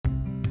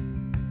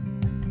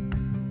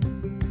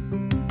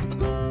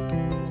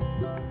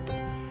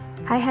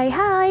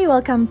Hi,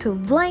 welcome to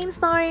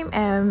Blindstorm.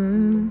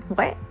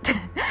 What?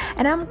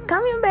 And I'm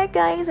coming back,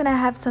 guys, and I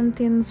have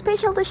something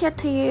special to share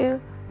to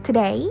you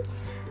today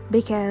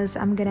because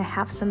I'm gonna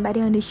have somebody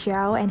on the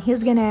show and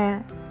he's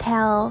gonna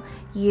tell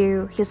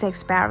you his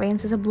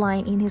experience as a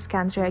blind in his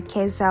country.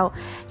 Okay, so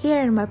here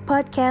in my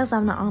podcast,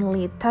 I'm not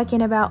only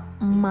talking about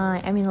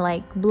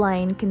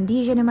blind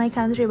condition in my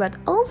country, but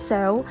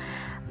also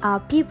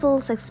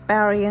people's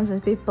experience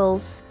and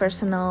people's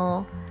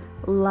personal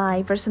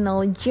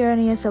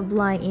journey as a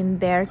blind in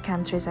their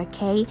countries.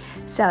 Okay,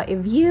 so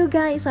if you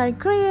guys are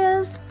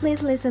curious,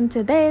 please listen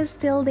to this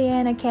till the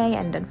end. Okay,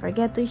 and don't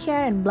forget to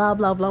share and blah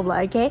blah blah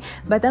blah. Okay,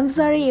 but I'm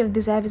sorry if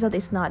this episode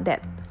is not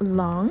that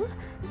long,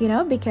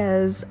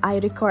 because I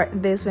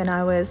record this when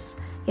I was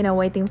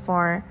waiting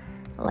for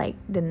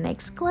the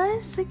next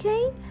class.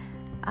 Okay,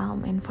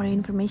 and for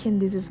information,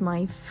 this is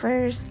my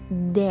first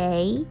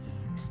day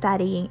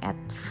studying at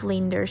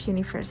Flinders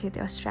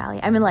University,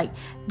 Australia.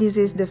 This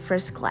is the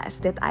first class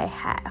that I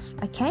have.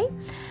 Okay,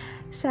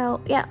 so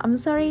yeah, I'm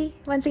sorry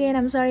once again.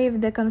 I'm sorry if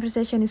the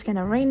conversation is kind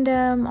of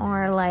random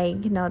or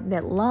not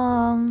that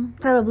long.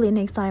 Probably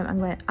next time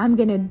I'm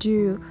gonna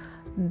do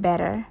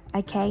better.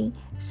 Okay,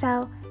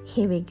 so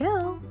here we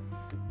go.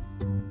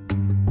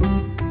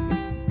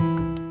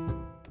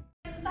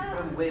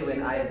 Different way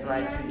when I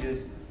try to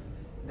use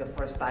the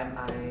first time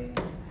I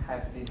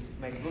have this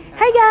MacBook.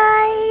 Hi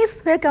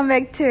guys, welcome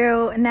back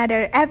to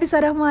another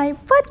episode of my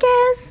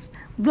podcast,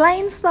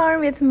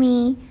 Blindstorm with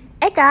me,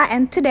 Eka,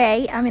 and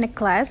today I'm in a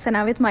class and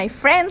I'm with my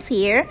friends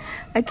here.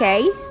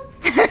 Okay.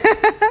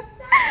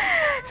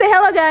 Say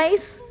hello,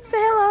 guys. Say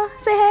hello.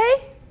 Say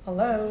hey.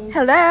 Hello.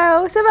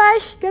 Hello,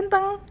 Sebash,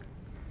 ganteng.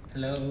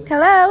 Hello.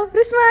 Hello,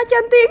 Risma,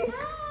 cantik.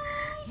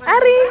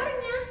 Ari.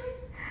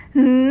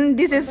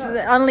 This is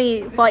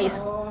only voice.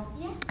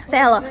 Say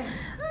hello.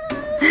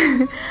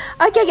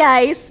 Okay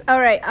guys,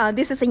 alright,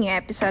 this is a new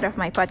episode of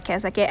my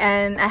podcast, okay,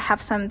 and I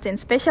have something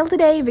special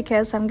today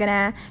because I'm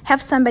gonna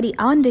have somebody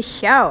on the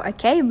show,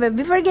 okay, but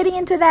before getting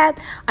into that,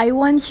 I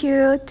want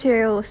you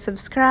to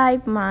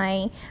subscribe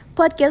my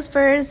podcast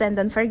first, and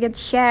don't forget to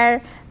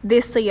share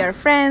this to your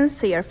friends,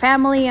 to your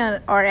family,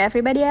 or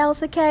everybody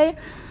else, okay,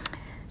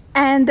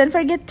 and don't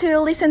forget to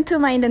listen to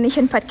my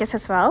Indonesian podcast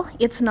as well.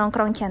 It's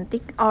Nongkrong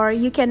Cantik, or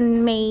you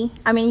can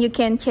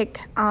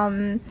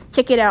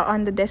check it out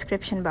on the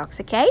description box,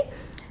 okay?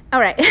 All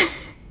right.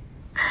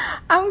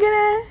 I'm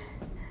gonna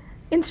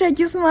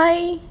introduce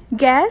my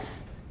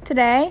guest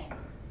today,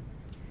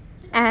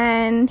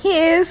 and he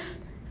is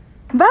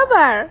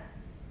Babar.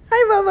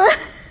 Hi, Babar.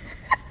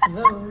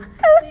 Hello.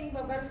 Sing,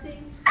 Babar,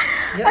 sing.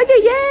 Yes. Okay,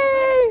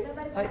 yay.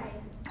 Hi.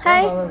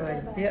 Hi.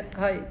 Yeah,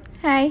 hi.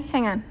 Hi,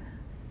 hang on.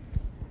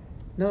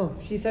 No,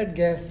 she said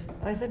guess.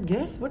 I said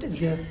guess? What is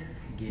guess?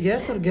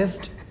 Guess or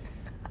guest?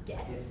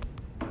 Yes.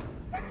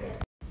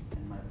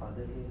 And my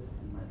father here,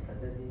 and my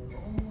brother here.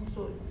 Oh,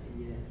 so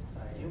Yes,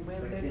 you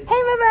made that.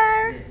 Hey,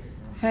 Babar. Yes.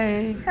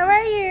 Hey. How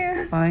are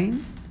you?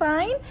 Fine.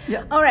 Fine?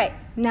 Yeah. All right.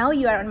 Now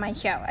you are on my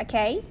show,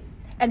 okay?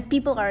 And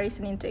people are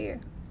listening to you.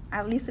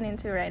 I'm listening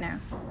to you right now.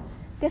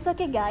 That's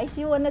okay, guys.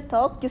 You want to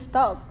talk? Just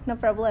talk. No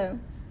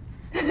problem.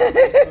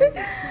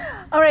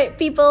 All right,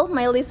 people,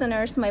 my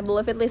listeners, my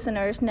beloved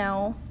listeners,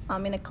 now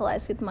I'm in a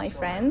class with my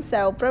friends.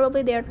 So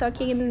probably they're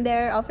talking in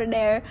there, over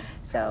there.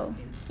 So,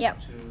 yeah.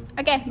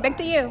 Okay, back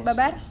to you,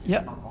 Babar.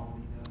 Yeah.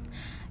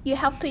 You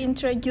have to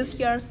introduce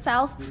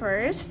yourself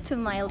first to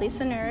my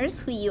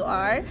listeners, who you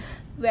are,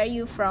 where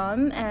you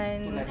from,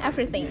 and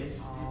everything.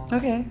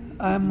 Okay.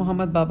 I'm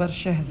Muhammad Babar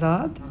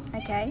Shehzad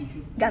Okay,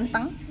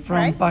 ganteng, from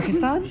right?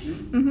 Pakistan.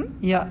 Mm-hmm.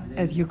 Yeah,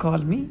 as you call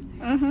me.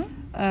 Mm-hmm.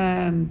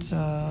 And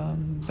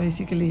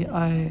basically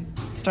I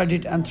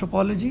studied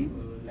anthropology.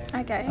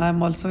 Okay.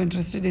 I'm also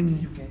interested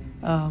in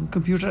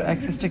computer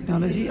access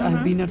technology.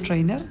 I've been a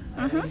trainer.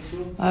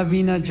 I've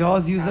been a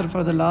JAWS user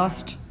for the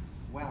last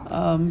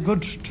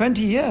good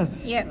 20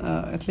 years, Yep.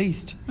 at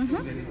least.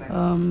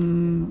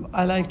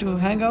 I like to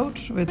hang out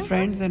with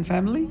friends and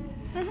family.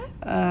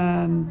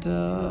 And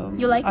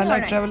You like me I or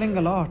like not? traveling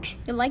a lot.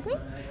 You like me?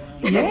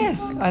 Yes,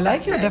 I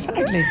like you,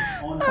 definitely.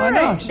 Why Alright.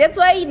 not? That's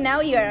why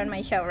now you are on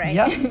my show, right?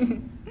 Yeah.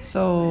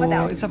 So What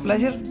else? it's a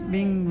pleasure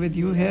being with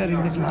you here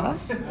in the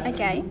class.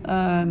 Okay.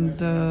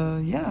 And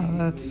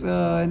it's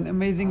an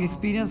amazing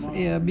experience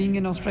being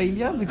in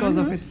Australia because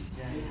of its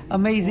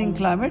amazing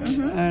climate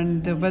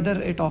and the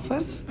weather it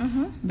offers.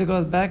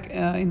 Because back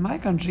in my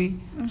country,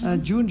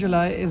 June,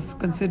 July is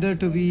considered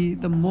to be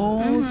the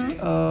most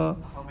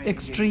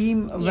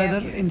extreme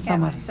weather in Yeah,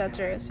 summers. so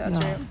true, so Yeah.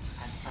 true.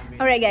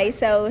 Alright, guys,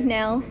 so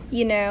now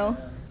you know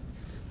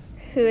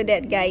who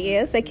that guy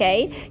is,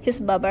 okay?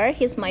 He's Babar,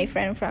 he's my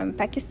friend from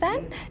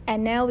Pakistan,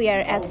 and now we are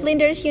at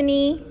Flinders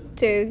Uni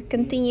to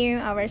continue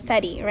our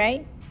study,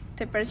 right?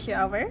 To pursue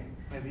our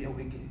Maybe a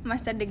week.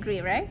 master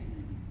degree, right?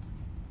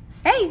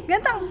 Hey,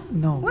 ganteng!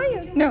 No. Why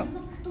you? No.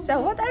 So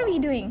what are we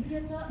doing?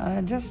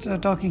 Just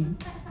talking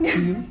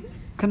to you.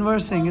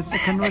 Conversing. It's a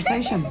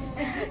conversation.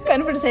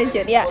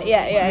 Conversation, yeah.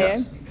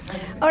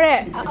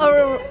 Alright,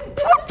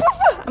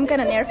 I'm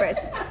kind of nervous.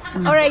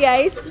 All right,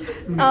 guys.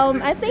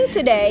 I think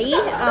today,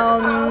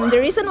 the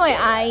reason why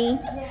I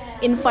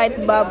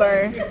invite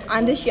Babar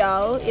on the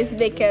show is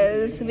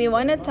because we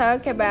want to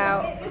talk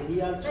about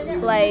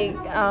like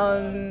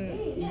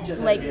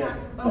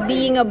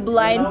being a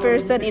blind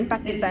person in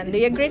Pakistan. Do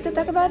you agree to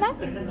talk about that?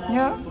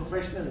 Yeah.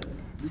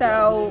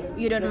 So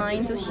you don't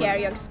mind to share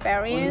your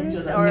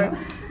experience or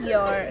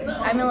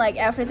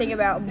everything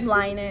about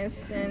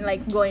blindness and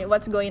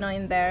what's going on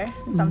in there,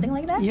 something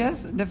like that?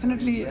 Yes,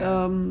 definitely.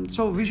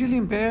 So visually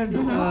impaired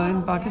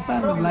in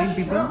Pakistan, the blind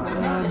people,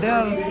 they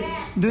are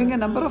doing a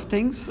number of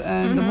things,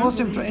 and the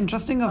most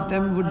interesting of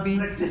them would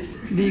be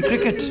the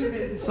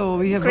cricket. So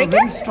we have a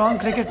very strong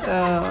cricket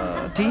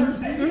team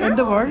in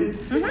the world.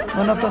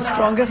 One of the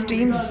strongest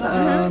teams,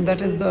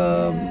 that is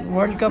the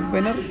World Cup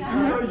winner.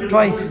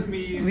 Twice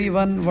we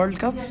won World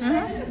Cup,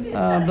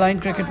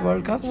 Blind Cricket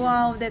World Cup.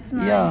 Wow, that's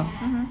nice. Yeah,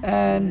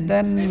 and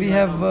then we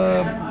have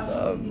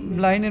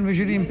blind and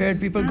visually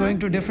impaired people going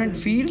to different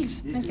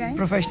fields,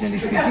 professionally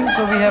speaking.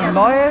 So we have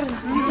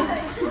lawyers,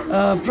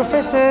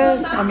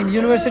 professors,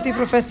 university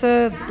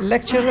professors,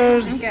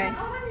 lecturers,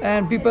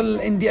 and people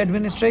in the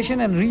administration.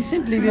 And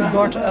recently we've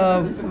got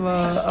a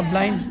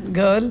blind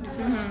girl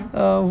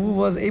who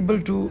was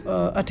able to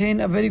attain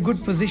a very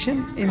good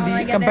position in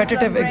the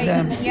competitive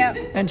exam. Yep.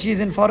 And she's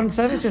in Foreign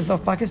Services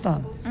of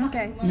Pakistan.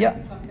 Okay. Yeah.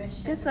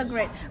 That's so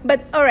great.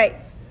 But all right,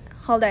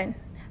 hold on.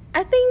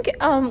 I think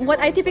what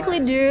I typically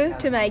do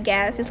to my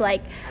guests is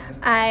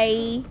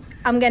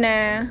I'm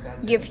gonna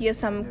give you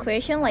some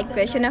question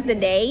of the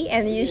day,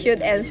 and you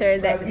should answer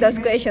those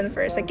questions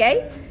first.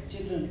 Okay?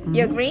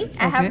 You agree?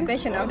 I have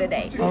question of the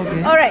day.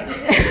 Okay. All right.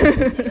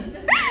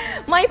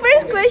 My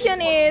first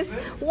question is,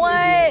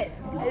 what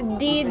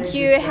did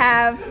you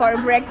have for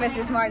breakfast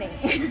this morning?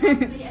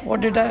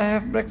 What did I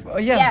have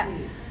breakfast? Yeah.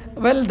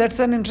 Well, that's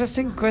an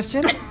interesting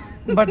question,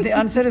 but the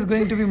answer is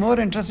going to be more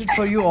interested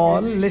for you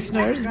all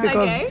listeners,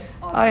 because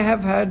I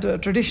have had a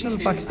traditional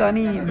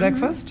Pakistani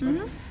breakfast,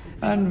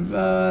 and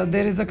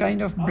there is a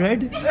kind of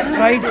bread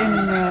fried in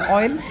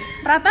oil.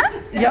 Paratha?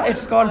 Yeah,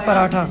 it's called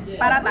paratha.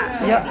 Paratha.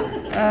 Yeah,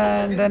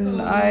 and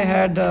then I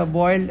had a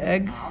boiled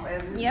egg.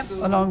 Yep.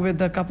 Along with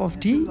a cup of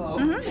tea.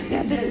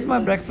 Yeah, this is my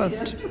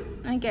breakfast.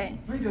 Okay.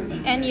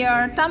 And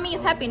your tummy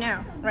is happy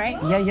now, right?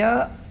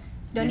 Yeah.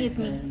 Don't eat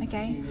me,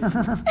 okay?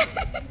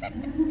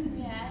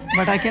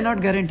 But I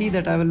cannot guarantee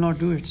that I will not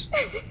do it.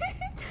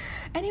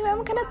 Anyway,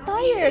 I'm kind of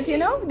tired, you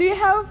know? Do you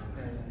have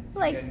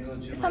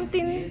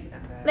something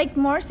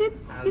more seat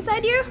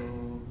beside you?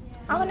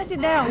 I want to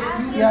sit down.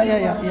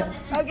 Yeah.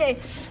 Okay.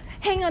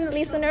 Hang on,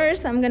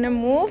 listeners. I'm gonna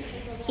move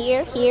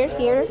here.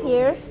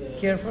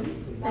 Careful.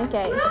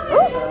 Okay.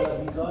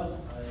 Ooh.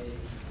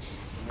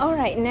 All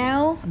right,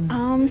 now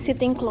I'm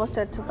sitting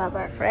closer to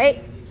Babar,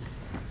 right?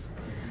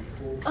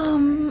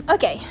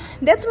 Okay,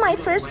 that's my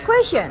first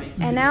question.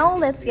 And now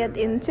let's get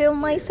into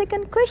my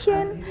second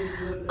question.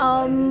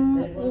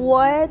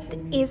 What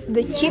is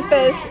the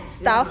cheapest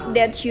stuff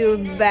that you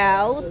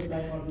bought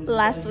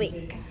last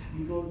week?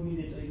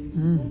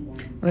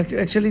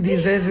 Actually,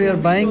 these days we are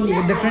buying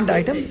different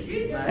items,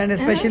 and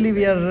especially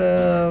we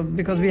are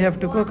because we have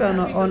to cook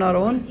on our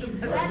own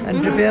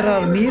and prepare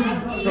our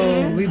meals.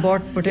 So we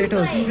bought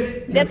potatoes.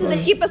 That's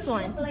the cheapest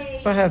one.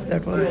 Perhaps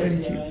that was very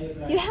cheap.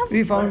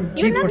 We found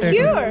cheap you're not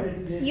potatoes. sure.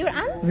 You're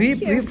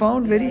unsure. We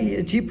found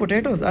very cheap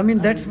potatoes.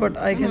 That's what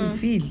I can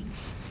feel.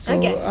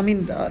 So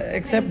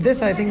except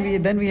this, I think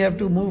we have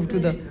to move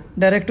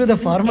direct to the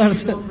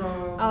farmers.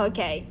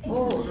 Okay.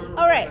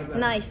 All right.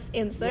 Nice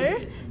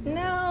answer.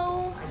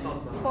 Now,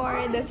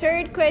 for the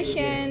third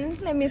question,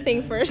 let me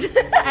think first.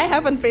 I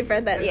haven't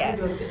prepared that yet.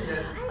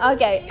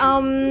 Okay.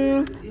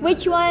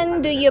 Which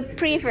one do you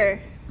prefer?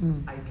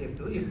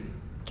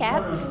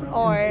 Cats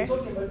or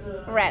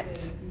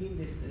rats?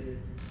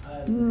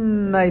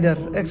 Neither,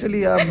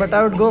 actually. But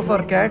I would go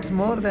for cats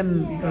more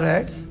than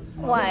rats.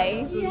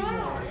 Why?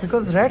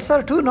 Because rats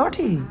are too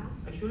naughty.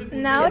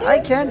 Naughty? I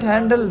can't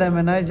handle them,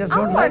 and I just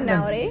don't like them.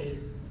 Naughty.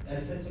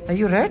 Are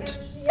you rat?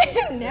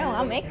 No,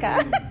 I'm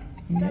Eka.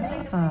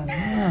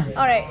 Yeah.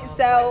 All right.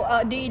 So,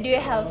 do you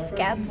have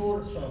cats?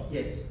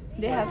 Yes.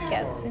 Do you have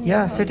cats?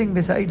 Yeah, sitting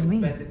beside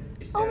me.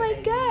 Oh my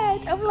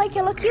God! I'm like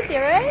Hello Kitty,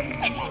 right?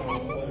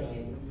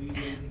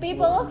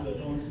 People,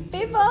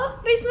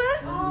 Risma.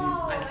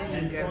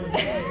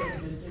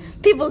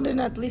 People do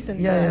not listen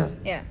to us.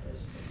 Yeah.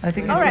 I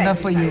think it's enough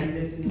for you.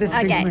 This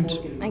treatment.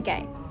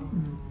 Okay.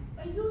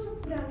 But you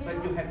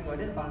have got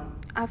it on.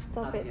 I've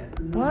stopped it.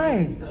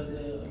 Why?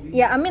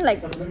 Yeah,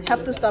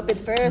 have to stop it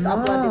first. No.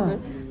 Upload it.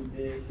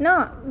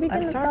 No, we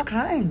can I'll start stop.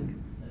 crying.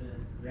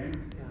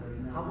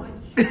 How much?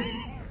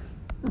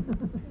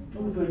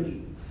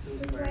 220.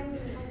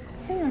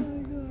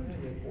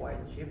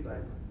 Quite cheap,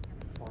 but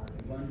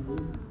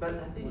I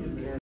think you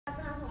can.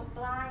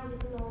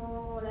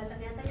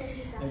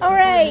 All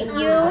right,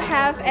 you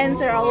have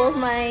answered all of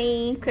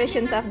my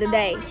questions of the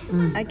day.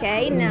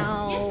 Okay,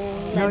 now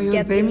let's you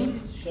get pay me?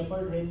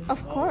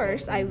 Of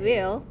course, I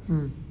will.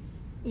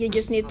 You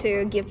just need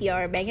to give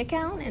your bank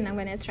account, and I'm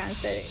gonna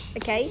transfer it.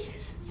 Okay,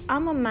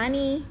 I'm a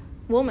money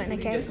woman,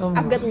 okay? Oh.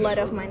 I've got a lot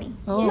of money.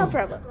 Oh. No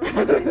problem.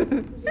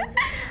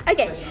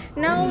 Okay,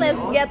 now let's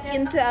get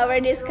into our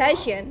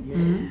discussion.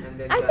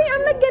 I think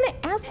I'm not gonna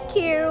ask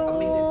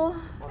you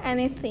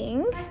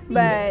anything,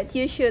 but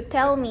you should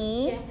tell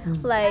me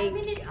like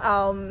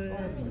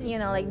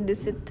like the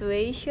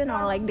situation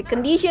or like the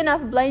condition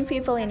of blind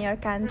people in your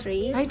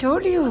country. I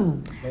told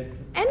you.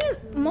 Any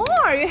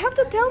more? You have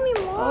to tell me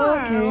more.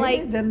 Okay.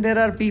 Like Then there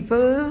are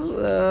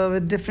people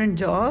with different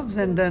jobs,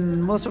 and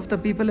then most of the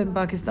people in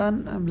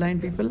Pakistan,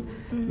 blind people,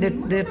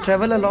 they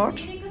travel a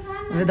lot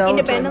without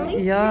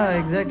Independently? Yeah,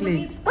 exactly.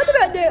 what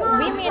about the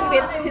women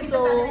with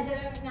visual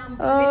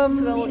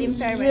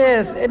impairment?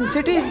 Yes, in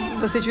cities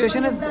the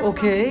situation is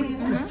okay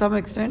to some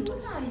extent,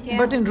 Yeah.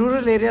 but in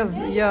rural areas,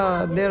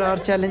 yeah, there are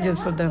challenges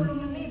for them.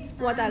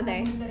 What are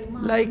they?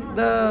 Like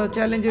the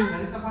challenges,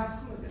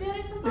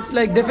 it's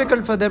like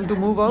difficult for them to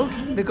move out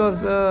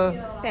because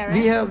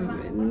we have,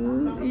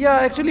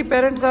 actually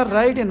parents are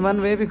right in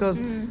one way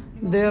because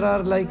there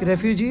are like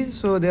refugees,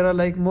 so there are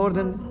like more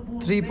than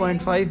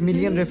 3.5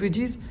 million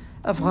refugees,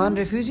 Afghan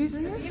refugees,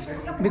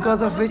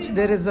 because of which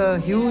there is a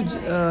huge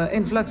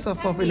influx of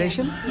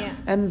population, Yeah.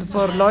 and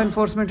for law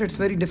enforcement it's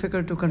very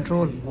difficult to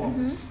control.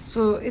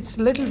 So it's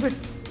little bit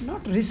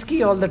not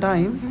risky all the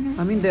time.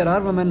 I mean, there are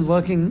women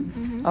working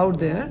out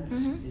there,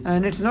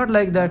 and it's not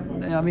like that.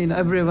 I mean,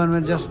 everyone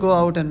will just go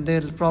out and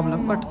there's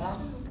problem, but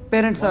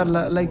parents are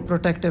like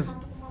protective,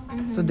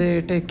 so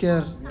they take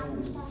care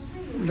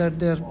that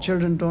their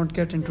children don't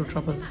get into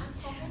troubles.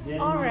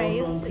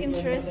 Alright, it's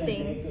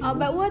interesting.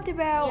 But what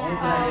about,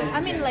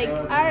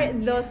 are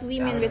those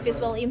women with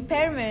visual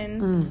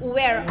impairment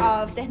aware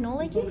of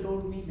technology?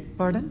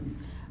 Pardon?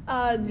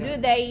 Are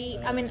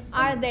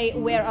they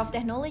aware of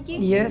technology?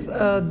 Yes,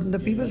 the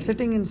people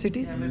sitting in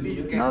cities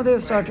now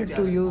they've started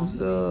to use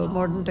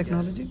modern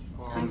technology.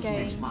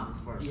 Okay.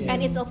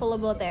 And it's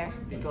available there.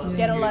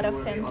 There are a lot of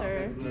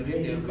centers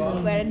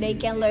where they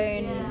can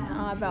learn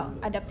about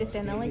adaptive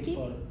technology.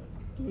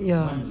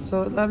 Yeah,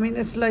 so I mean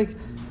it's like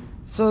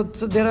so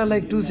there are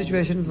like two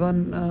situations.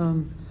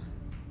 One,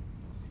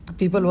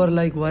 people were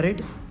like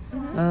worried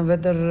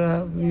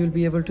whether we will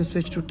be able to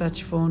switch to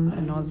touch phone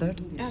and all that.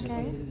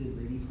 Okay.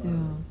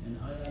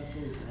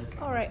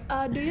 Yeah. Alright.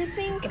 Do you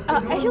think?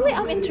 Actually,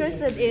 I'm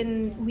interested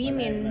in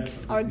women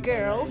or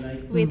girls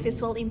with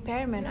visual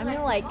impairment. I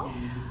mean, like,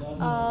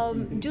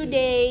 do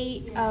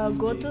they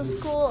go to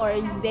school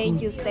or they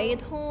just stay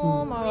at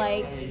home, or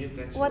like,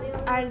 what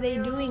are they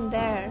doing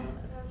there?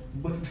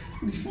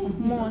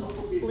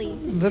 Mostly.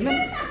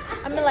 Women?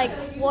 I mean, like,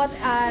 what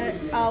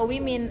are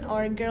women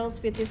or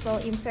girls with visual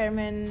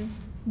impairment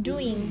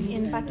doing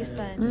in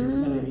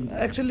Pakistan?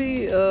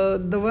 Actually,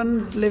 the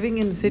ones living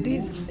in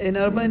cities, in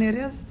urban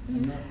areas,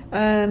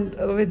 and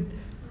with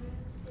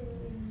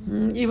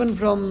even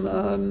from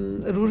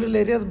rural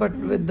areas, but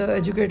with the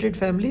educated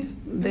families,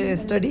 they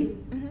study,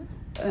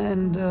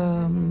 and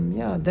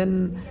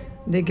then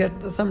they get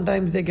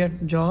sometimes they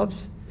get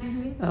jobs.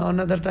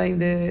 Another time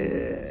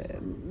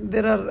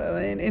there are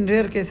in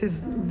rare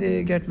cases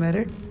they get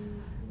married.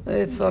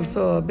 It's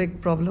also a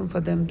big problem for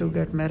them to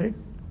get married.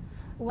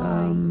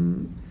 Why?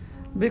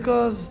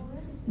 Because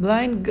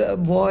blind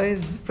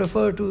boys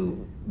prefer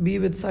to be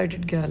with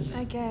sighted girls.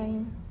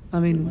 Okay. I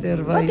mean, their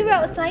What wife.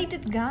 about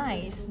sighted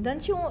guys?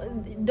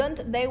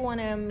 Don't they want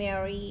to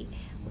marry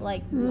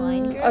like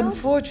blind girls?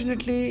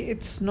 Unfortunately,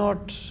 it's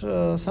not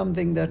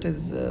something that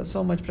is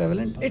so much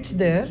prevalent. It's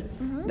there.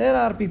 There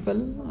are people.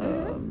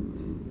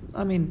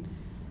 I mean,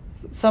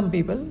 some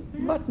people,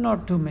 but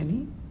not too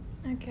many.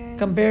 Okay.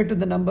 Compared to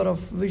the number of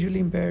visually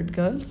impaired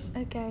girls,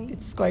 Okay.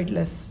 it's quite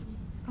less.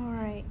 All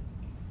right.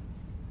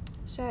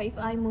 So if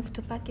I move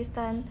to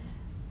Pakistan,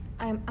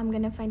 I'm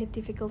gonna find it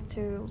difficult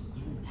to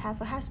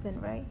have a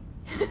husband, right?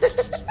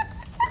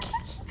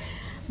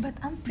 But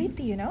I'm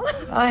pretty, you know.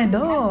 I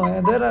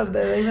know. There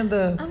are even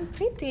the I'm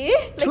pretty.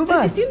 too Like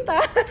much. Pretty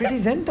Sinta. Pretty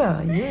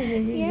Zenta. Yeah.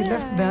 You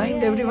left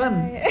behind yeah, everyone.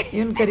 yeah.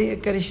 Even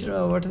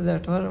Karish, what is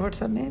that? What's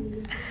her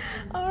name?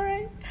 All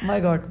right. My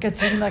God,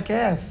 Katrina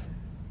Kaif.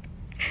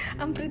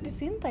 I'm Pretty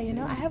Sinta, you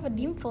know. I have a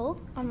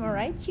dimple on my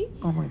right cheek.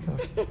 Oh my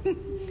God.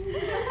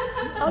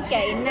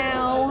 Okay,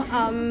 now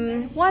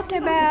what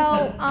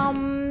about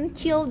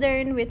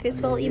children with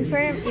visual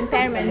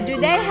impairment? Do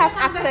they have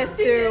access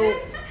to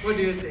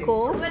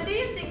school?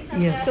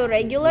 Yes. To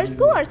regular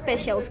school or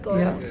special school?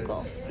 Yeah.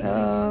 School.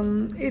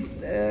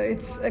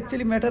 It's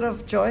actually matter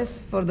of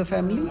choice for the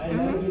family.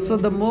 So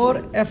the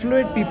more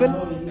affluent people,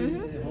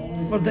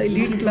 for the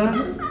elite class,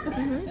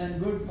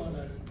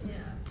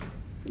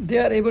 they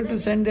are able to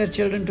send their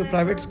children to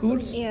private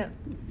schools. Yeah.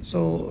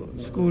 So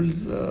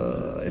schools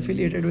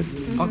affiliated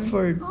with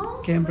Oxford,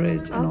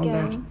 Cambridge, and all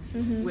that.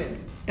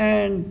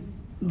 And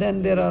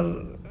then there are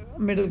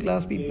middle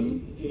class people.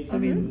 I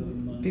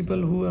mean, people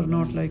who are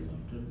not like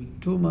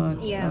too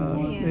much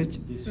rich.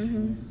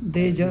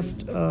 They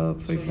just,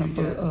 for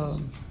example,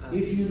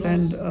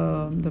 send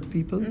the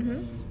people,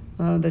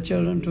 the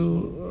children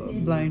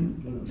to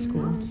blind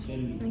schools.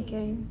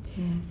 Okay.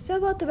 So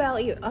what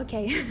about you?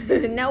 Okay.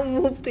 Now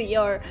move to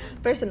your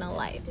personal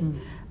life.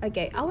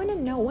 Okay. I want to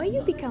know why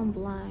you become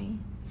blind.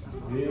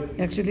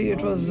 Actually,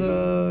 it was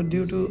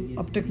due to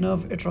optic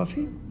nerve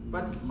atrophy.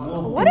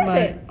 What is My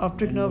it?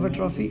 optic nerve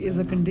atrophy is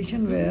a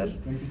condition where,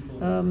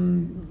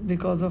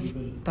 because of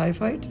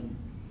typhoid,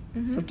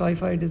 so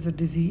typhoid is a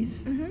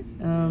disease.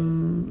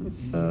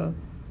 It's a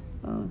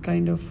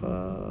kind of,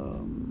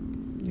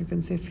 you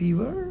can say,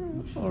 fever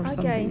or Okay.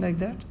 something like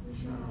that.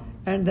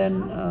 And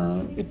then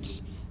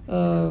it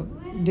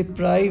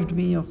deprived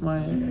me of my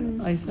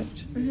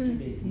eyesight.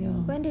 Yeah.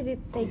 When did it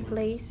take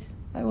place?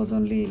 I was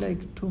only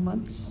like 2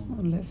 months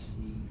or less.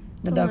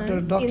 The 2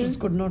 months. doctors In-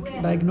 could not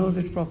diagnose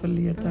it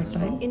properly at that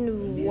time.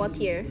 In what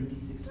year?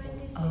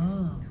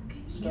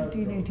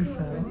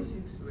 1984.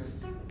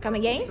 Come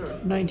again?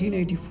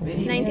 1984.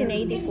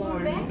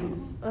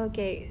 1984.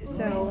 Okay,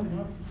 so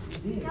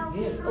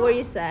were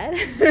you sad?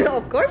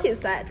 Of course you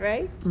sad,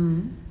 right?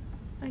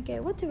 Okay,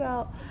 what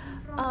about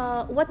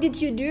what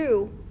did you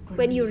do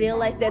when you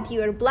realized that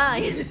you were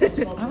blind?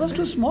 I was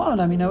too small.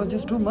 I mean, I was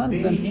just 2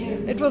 months, and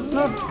it was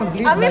not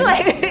complete. I mean,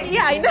 blindness. like,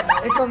 yeah, I know.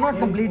 It was not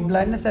complete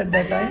blindness at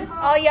that time.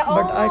 Oh yeah,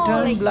 But I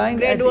turned like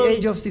blind at the gradually.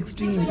 age of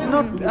 16.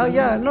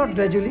 Not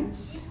gradually,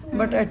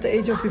 but at the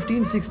age of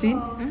 15,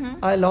 16,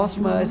 I lost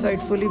my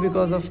eyesight fully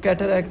because of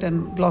cataract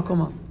and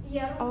glaucoma.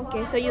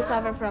 Okay, so you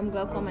suffer from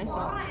glaucoma as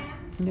well,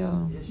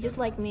 Yeah. just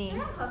like me.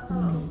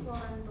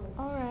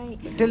 All right.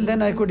 Till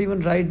then, I could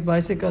even ride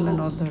bicycle and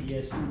all that.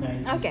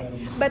 Okay,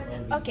 but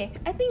okay,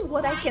 I think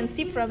what I can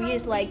see from you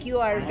is like you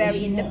are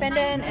very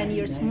independent and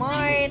you're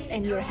smart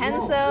and you're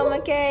handsome,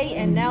 okay?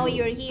 And now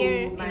you're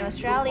here in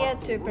Australia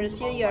to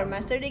pursue your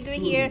master degree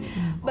here.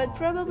 But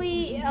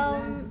probably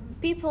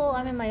people,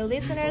 I mean, my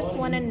listeners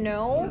want to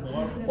know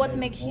what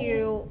makes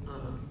you,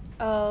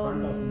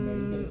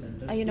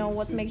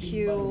 what makes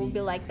you be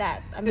like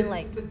that. I mean,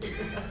 like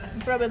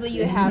probably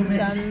you have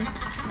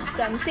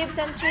some tips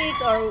and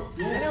tricks, or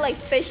I mean, like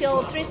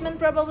special treatment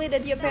probably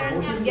that your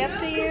parents gave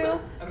to you,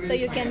 so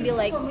you can be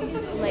like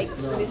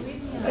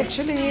this.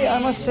 Actually, I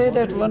must say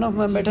that one of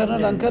my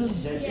maternal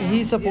uncles,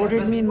 he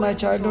supported me in my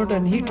childhood,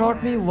 and he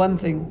taught me one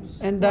thing,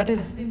 and that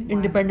is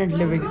independent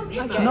living,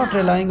 not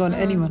relying on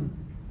anyone.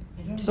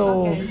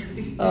 So,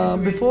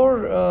 before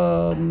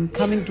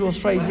coming to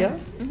Australia,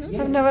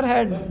 I've never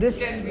had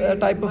this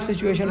type of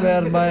situation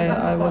whereby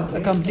I was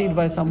accompanied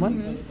by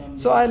someone.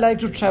 So I like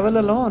to travel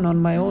alone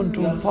on my own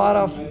to far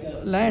off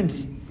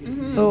lands.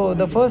 So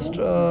the first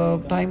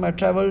time I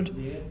traveled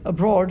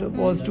abroad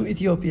was to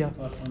Ethiopia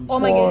Oh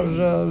my for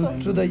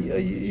gosh. to the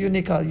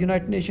UNICA,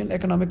 United Nations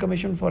Economic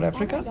Commission for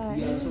Africa.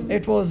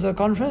 It was a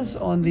conference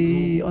on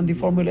the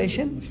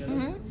formulation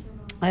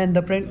and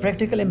the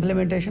practical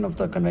implementation of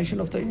the convention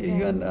of the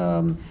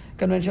UN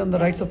Convention on the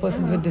Rights of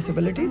Persons with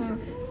Disabilities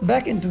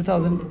back in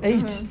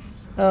 2008.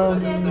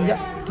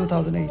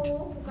 2008.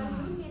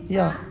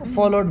 Yeah,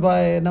 followed by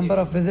a number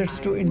of visits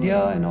to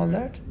India and all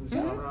that.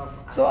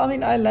 So I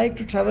mean, I like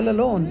to travel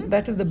alone.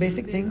 That is the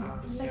basic thing.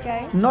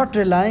 Okay. Not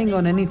relying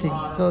on anything.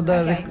 So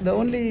Okay. the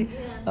only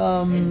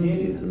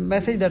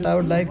message that I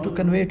would like to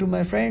convey to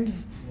my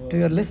friends, to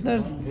your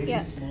listeners,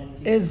 Yeah.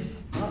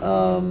 is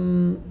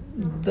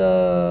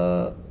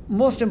the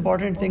most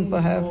important thing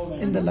perhaps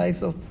in the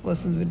lives of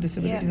persons with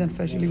disabilities Yeah. and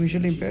especially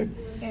visually impaired.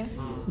 Yeah.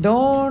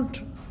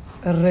 Don't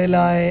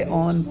rely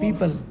on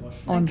people,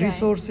 on Okay.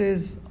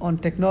 resources, on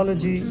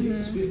technology.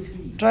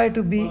 Try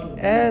to be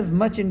as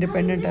much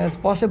independent as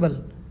possible.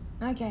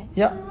 Okay.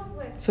 Yeah.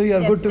 So you are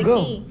That's good to the go.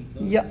 key.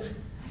 Yeah.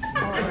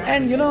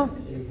 And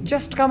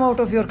just come out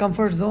of your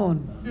comfort zone.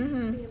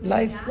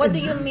 Life. What do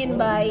is- you mean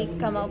by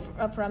come out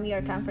from your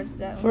comfort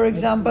zone? For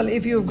example,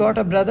 if you've got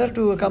a brother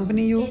to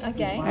accompany you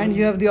Okay. and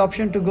you have the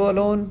option to go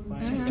alone,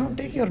 just don't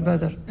take your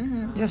brother.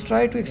 Just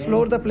try to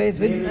explore the place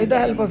with the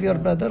help of your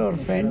brother or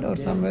friend or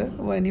somewhere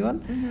or anyone.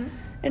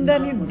 And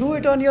then you do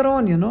it on your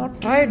own,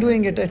 Try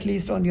doing it at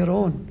least on your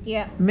own.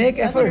 Yeah. Make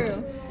so efforts.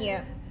 True.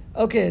 Yeah.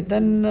 Okay,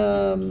 then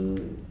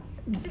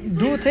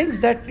do things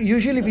that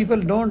usually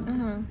people don't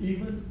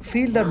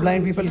feel that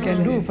blind people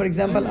can do. For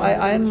example, I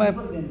iron my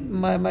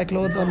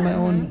clothes on my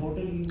own.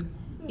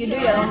 You do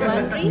your own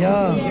laundry?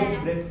 Yeah.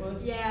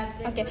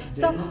 Okay.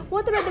 So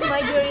what about the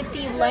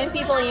majority blind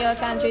people in your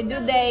country? Do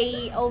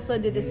they also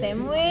do the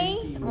same way,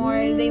 or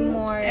are they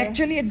more?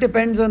 Actually, it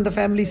depends on the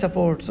family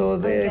support. So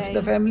if Okay.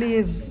 the family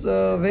is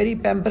very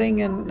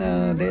pampering and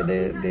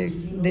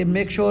they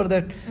make sure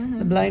that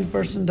the blind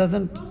person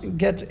doesn't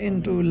get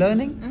into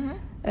learning,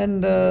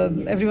 and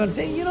everyone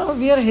saying,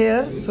 we are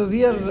here, so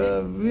we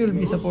will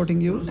be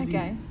supporting you.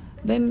 Okay.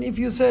 Then if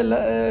you say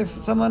if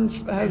someone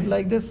has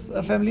like this,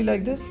 a family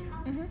like this,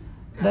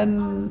 then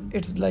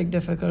it's like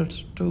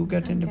difficult to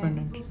get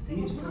independent.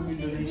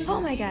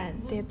 Oh my God,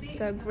 that's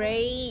so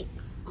great.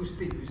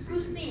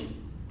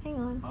 Hang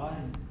on.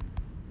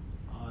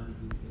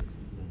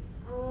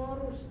 Oh,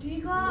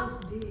 Rusdi kak.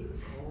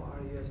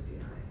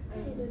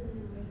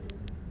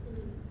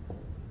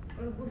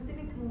 Kalau Gusti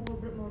nih mau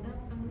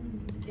datang,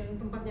 yang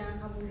tempatnya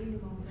kamu ini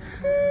mau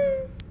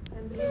datang.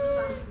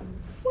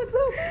 What's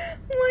up?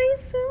 Why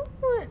so?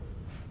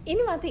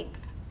 Ini mati.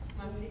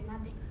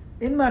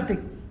 In Martik.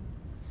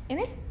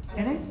 Ini?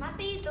 Ini?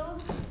 Mati itu.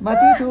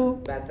 Mati itu.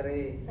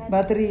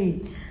 Bateri.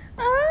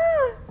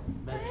 Ah.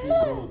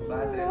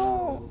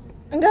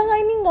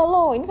 Enggak, ini enggak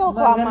loh. Ini kalau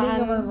kelamaan.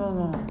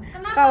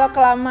 Kalau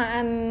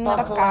kelamaan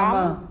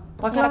merekam.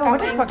 Paklama, what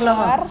is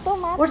paklama?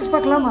 What is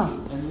paklama?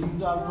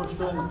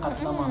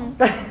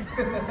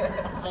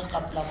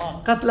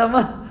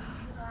 Katlama.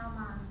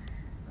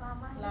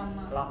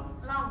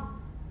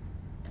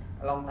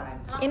 Long time.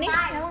 Ini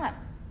nyala nggak?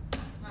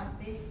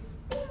 Mati.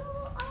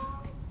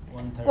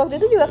 Waktu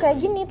itu juga kayak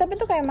gini, tapi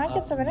tuh kayak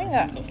macet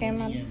sebenarnya nggak kayak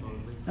mati.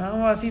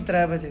 हाँ ਅਸੀਂ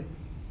 3 ਵਜੇ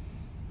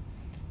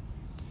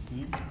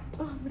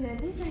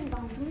berarti sering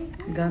counseling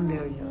kan? ਗਾਂਦੇ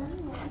ਹੋ ਯਾਰ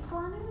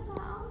Iklannya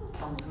soal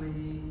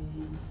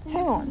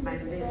Hang on.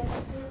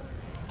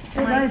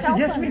 Hey guys,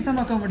 suggest me some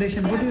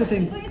accommodation. What do you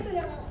think?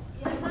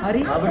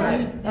 Hari? हाँ भाई,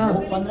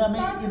 वो 15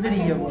 में इधर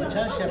ही है वो,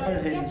 अच्छा शेफर्ड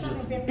हिल्स जो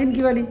थी।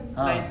 इनकी वाली?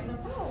 हाँ,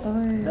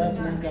 ओए, 10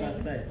 मिनट का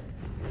रास्ता है।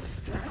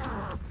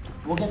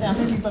 वो कहते हैं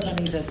हमें भी पता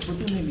नहीं था,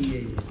 पुतु में भी है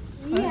ये।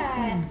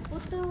 Yes,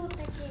 putu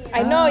teki.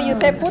 I know you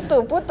say putu.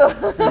 You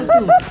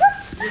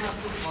have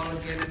to call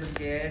again and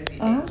again the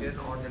agent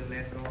or the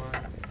landlord,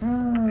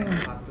 and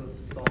you have to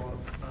talk.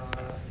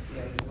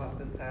 You have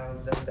to tell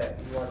them that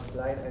you are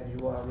blind and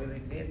you are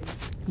really need.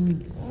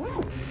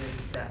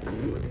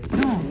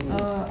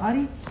 No,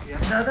 Ari,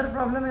 the other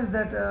problem is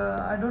that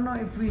I don't know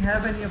if we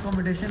have any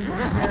accommodation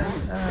here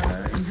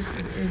in this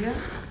area.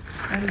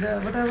 And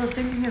what I was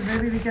thinking is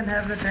maybe we can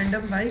have the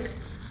tandem bike.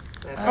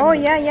 Oh,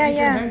 yeah. We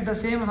can rent the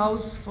same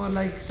house for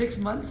like 6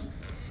 months.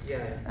 Yeah.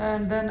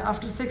 And then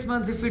after 6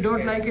 months, if we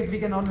don't like it, we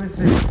can always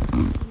switch.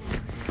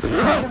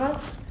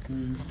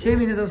 6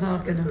 महीने तो साथ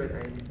के ना.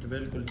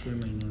 बिल्कुल 6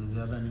 महीने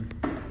ज़्यादा नहीं।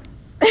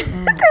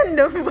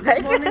 Tandem This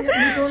bike. morning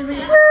he told me,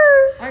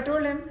 I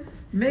told him,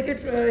 make it,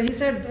 he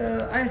said,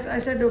 I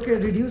said, okay,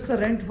 reduce the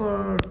rent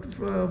for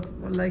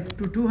like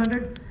to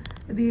 200.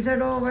 He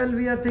said, oh, well,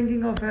 we are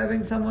thinking of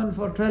having someone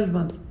for 12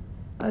 months.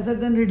 I said,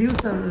 then reduce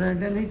the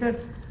rent. And he said,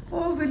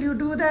 oh, will you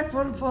do that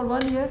for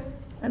 1 year?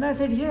 And I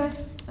said,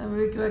 yes,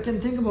 I can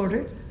think about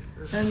it.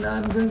 And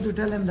I'm going to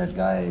tell him that,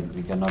 guy,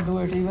 we cannot do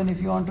it. Even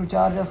if you want to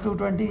charge us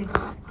 220,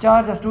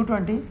 charge us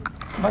 220,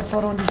 but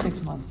for only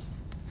 6 months.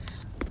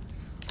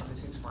 Only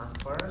 6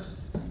 months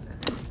first, and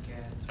then we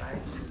can try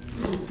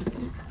to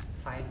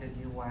find the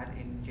new one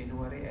in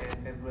January and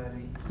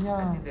February. Yeah. I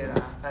think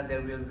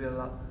there will be a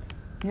lot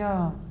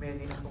Yeah,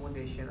 many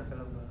accommodation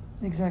available.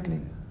 exactly.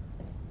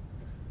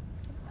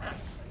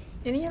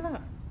 Ini nyala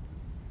nggak?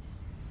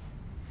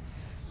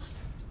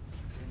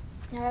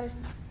 Nyala.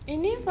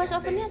 Ini voice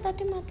over-nya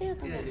tadi mati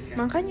atau Yeah, enggak? you can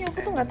Makanya aku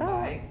tuh nggak tahu.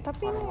 bike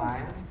Tapi for ini a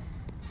while,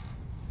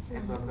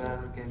 and brother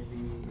can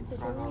be in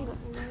front Biasanya of. enggak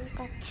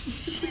mengangkat.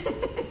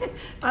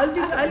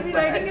 I'll be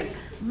writing it.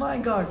 My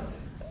God.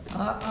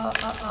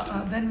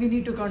 Then we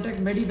need to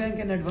contact Medibank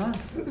in advance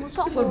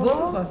Masa for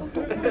both of us.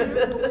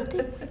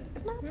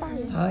 Kenapa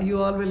ya? You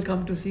all will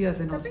come to see us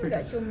in Tapi hospital.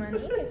 nggak cuma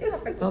ini sih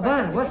HP ku.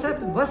 Baba, what's up?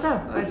 What's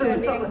up? I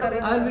said,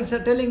 I'll be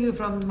telling you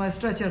from my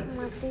stretcher.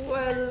 Mati.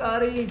 Well,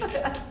 Ari,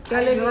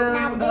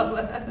 Telegram.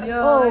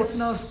 Yeah, Oh, it's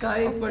now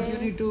Skype, but you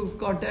need to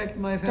contact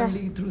my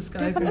family through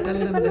Skype and tell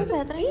them Simpan that.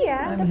 baterai. Iya,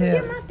 I'm tapi here.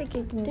 dia mati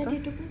kayak gini Udah tuh.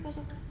 dihidupin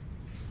pasang.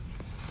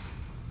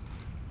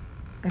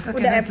 Eka,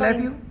 Udah can I Apple slap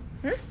in. you?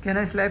 Can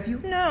I slap you?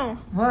 No,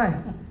 Why?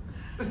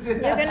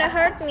 you're gonna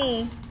hurt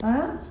me.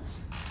 Huh?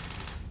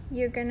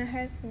 You're gonna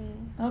hurt me.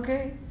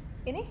 Okay.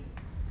 Ini?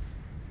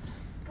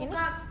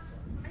 Buka,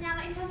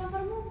 nyalain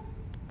voice-overmu.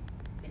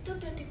 Itu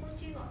udah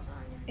dikunci kok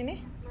soalnya. Ini?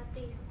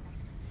 Mati.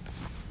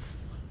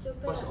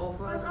 Coba. Voice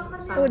over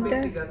Voice-overnya sampai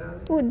Udah. 3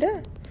 kali. Udah.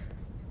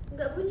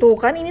 enggak bunyi. Tuh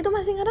kan ini tuh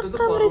masih Tutup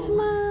ngerekam, volume.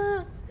 Risma.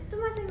 Itu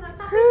masih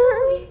ngerekam tapi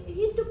itu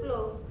hidup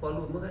loh.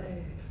 Volume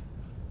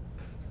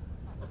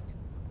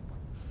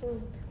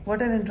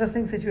What an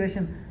interesting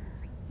situation.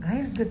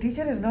 Guys, the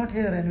teacher is not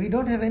here and we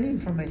don't have any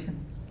information.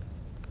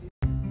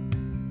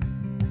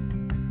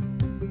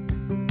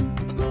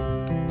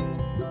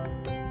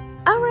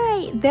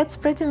 Alright, that's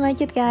pretty much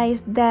it,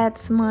 guys.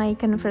 That's my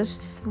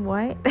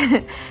what?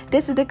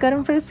 This is the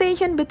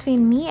conversation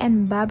between me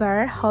and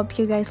Babar. Hope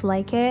you guys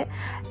like it.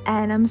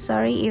 And I'm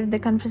sorry if the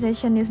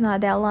conversation is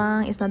not that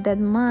long, it's not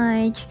that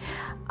much.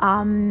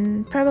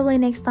 Probably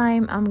next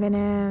time I'm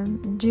gonna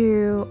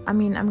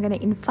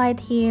invite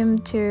him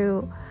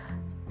to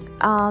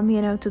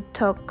to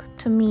talk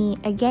to me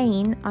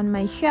again on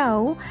my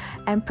show,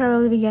 and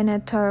probably we're gonna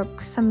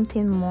talk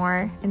something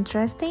more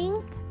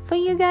interesting for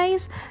you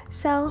guys.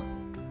 So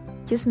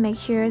just make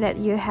sure that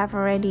you have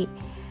already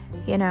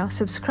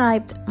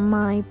subscribed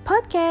my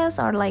podcast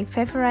or like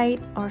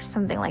favorite or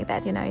something like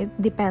that. It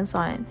depends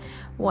on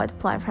what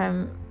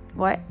platform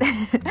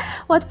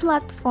what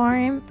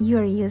platform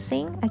you're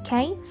using.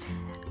 Okay,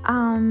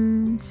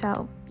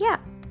 so yeah.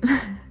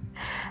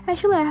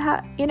 Actually,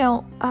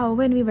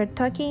 when we were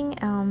talking,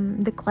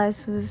 the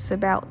class was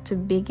about to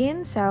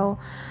begin, so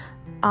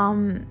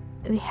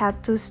we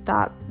had to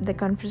stop the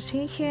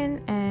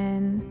conversation,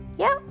 and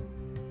yeah,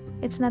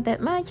 it's not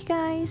that much,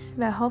 guys,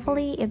 but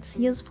hopefully it's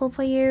useful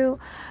for you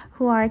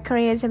who are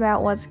curious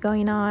about what's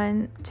going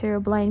on to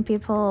blind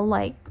people,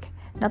 like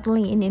not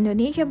only in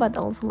Indonesia but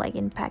also like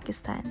in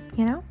Pakistan.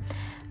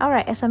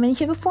 Alright, as I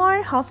mentioned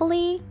before,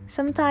 hopefully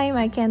sometime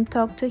I can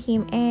talk to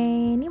him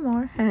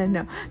anymore.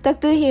 No, talk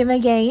to him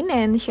again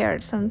and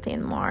share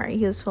something more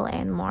useful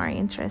and more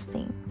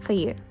interesting for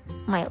you,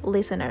 my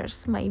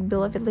listeners, my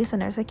beloved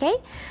listeners, okay?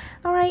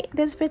 Alright,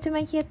 that's pretty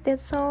much it.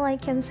 That's all I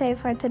can say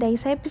for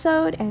today's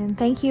episode, and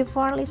thank you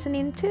for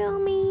listening to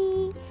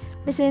me,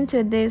 listening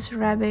to this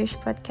rubbish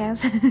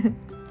podcast.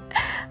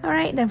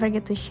 Alright, don't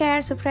forget to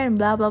share, subscribe, and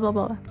blah blah blah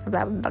blah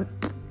blah blah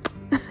blah.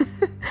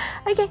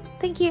 Okay,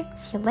 thank you.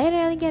 See you later,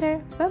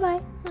 alligator. Bye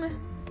bye.